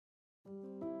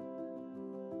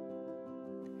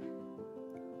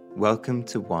Welcome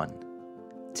to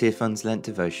 1, Tear Fund's Lent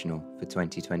devotional for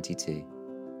 2022.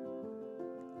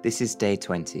 This is day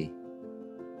 20,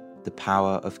 The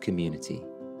Power of Community.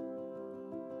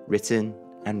 Written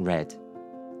and read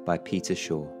by Peter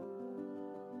Shaw.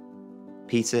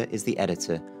 Peter is the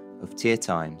editor of Tear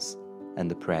Times and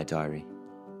the Prayer Diary.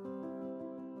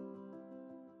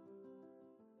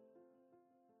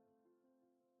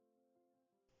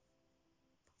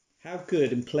 How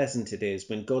good and pleasant it is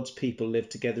when God's people live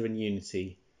together in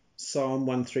unity. Psalm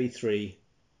 133,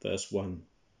 verse 1.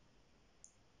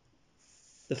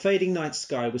 The fading night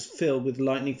sky was filled with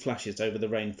lightning flashes over the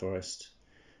rainforest.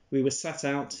 We were sat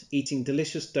out eating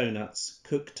delicious donuts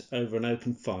cooked over an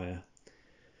open fire.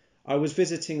 I was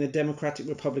visiting the Democratic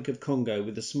Republic of Congo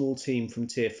with a small team from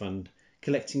Tear Fund,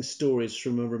 collecting stories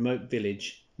from a remote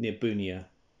village near Bunia.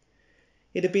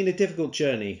 It had been a difficult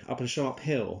journey up a sharp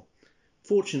hill.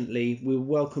 Fortunately, we were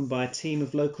welcomed by a team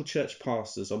of local church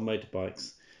pastors on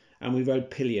motorbikes, and we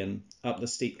rode pillion up the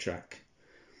steep track.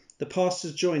 The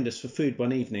pastors joined us for food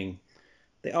one evening.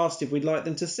 They asked if we'd like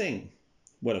them to sing.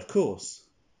 Well, of course.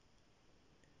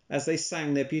 As they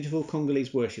sang their beautiful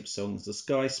Congolese worship songs, the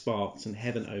sky sparked and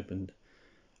heaven opened.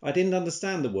 I didn't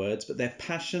understand the words, but their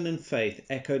passion and faith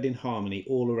echoed in harmony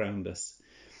all around us.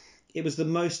 It was the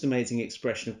most amazing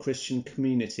expression of Christian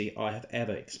community I have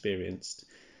ever experienced.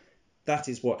 That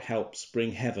is what helps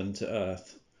bring heaven to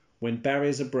earth, when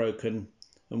barriers are broken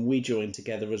and we join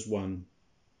together as one.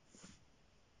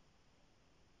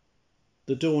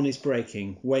 The dawn is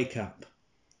breaking. Wake up.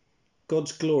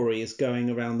 God's glory is going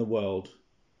around the world.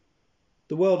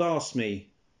 The world asks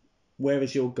me, where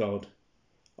is your God?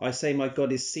 I say my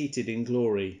God is seated in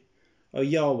glory. O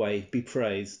Yahweh, be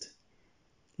praised.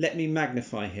 Let me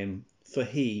magnify him, for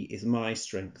he is my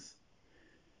strength.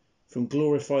 From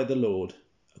Glorify the Lord,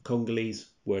 a Congolese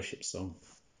worship song.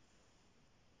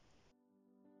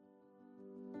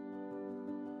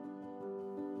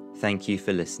 Thank you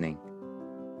for listening.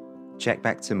 Check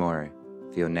back tomorrow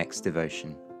for your next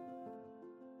devotion.